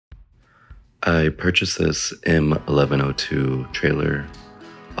I purchased this M1102 trailer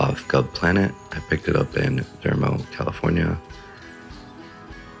off GovPlanet. I picked it up in Dermo, California.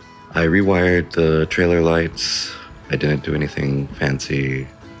 I rewired the trailer lights. I didn't do anything fancy.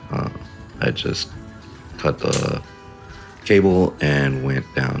 I just cut the cable and went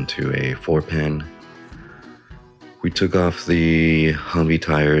down to a 4-pin. We took off the Humvee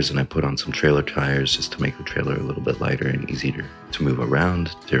tires and I put on some trailer tires just to make the trailer a little bit lighter and easier to move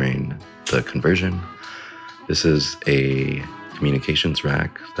around during the conversion. This is a communications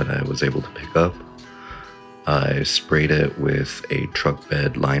rack that I was able to pick up. I sprayed it with a truck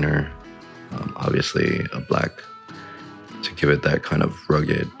bed liner, obviously a black, to give it that kind of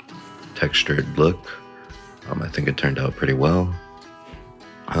rugged, textured look. I think it turned out pretty well.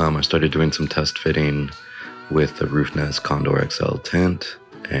 I started doing some test fitting with the RoofNest Condor XL tent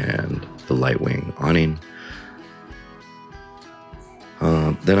and the Lightwing awning.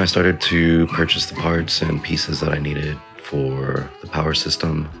 Then I started to purchase the parts and pieces that I needed for the power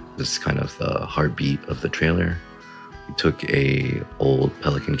system. This is kind of the heartbeat of the trailer. We took a old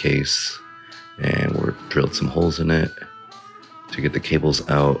Pelican case and we drilled some holes in it to get the cables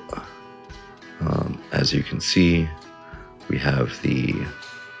out. As you can see, we have the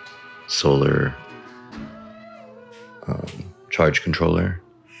solar charge controller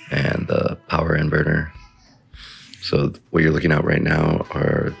and the power inverter. So what you're looking at right now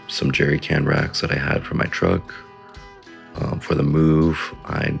are some jerry can racks that I had for my truck. For the move,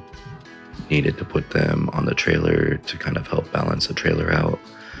 I needed to put them on the trailer to kind of help balance the trailer out.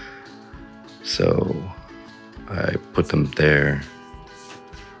 So I put them there.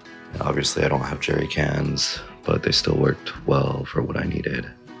 Obviously I don't have jerry cans, but they still worked well for what I needed.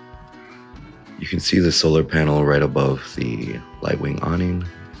 You can see the solar panel right above the Lightwing awning.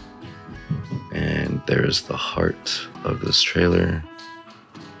 And there's the heart of this trailer.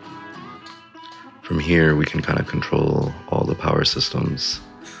 From here, we can kind of control all the power systems.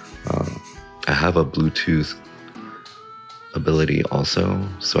 I have a Bluetooth ability also,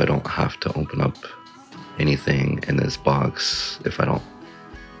 so I don't have to open up anything in this box if I don't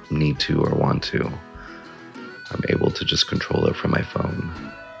need to or want to. I'm able to just control it from my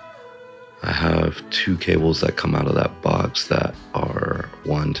phone. I have 2 cables that come out of that box that are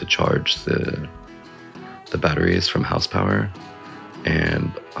one to charge the batteries from house power,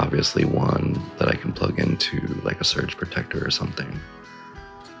 and obviously one that I can plug into like a surge protector or something.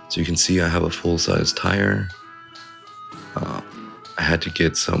 So you can see I have a full-size tire. I had to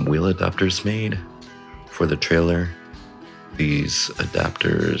get some wheel adapters made for the trailer. These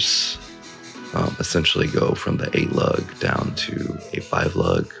adapters essentially go from the 8-lug down to a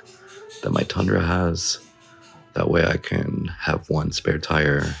 5-lug that my Tundra has. That way I can have one spare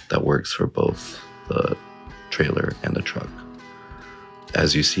tire that works for both the trailer and the truck.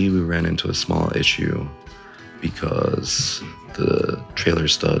 As you see, we ran into a small issue because the trailer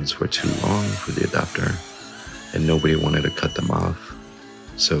studs were too long for the adapter and nobody wanted to cut them off.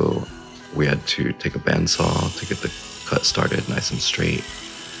 So we had to take a bandsaw to get the cut started nice and straight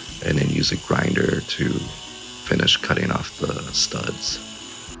and then use a grinder to finish cutting off the studs.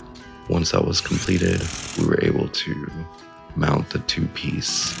 Once that was completed, we were able to mount the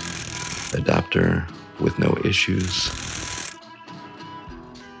 2-piece adapter with no issues.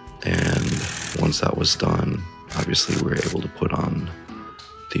 And once that was done, obviously we were able to put on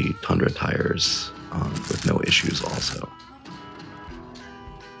the Tundra tires with no issues also.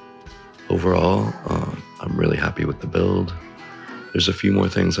 Overall, I'm really happy with the build. There's a few more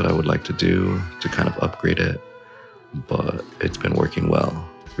things that I would like to do to kind of upgrade it, but it's been working well.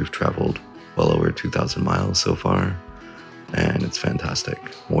 We've traveled well over 2,000 miles so far, and it's fantastic.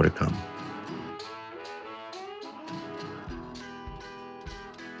 More to come.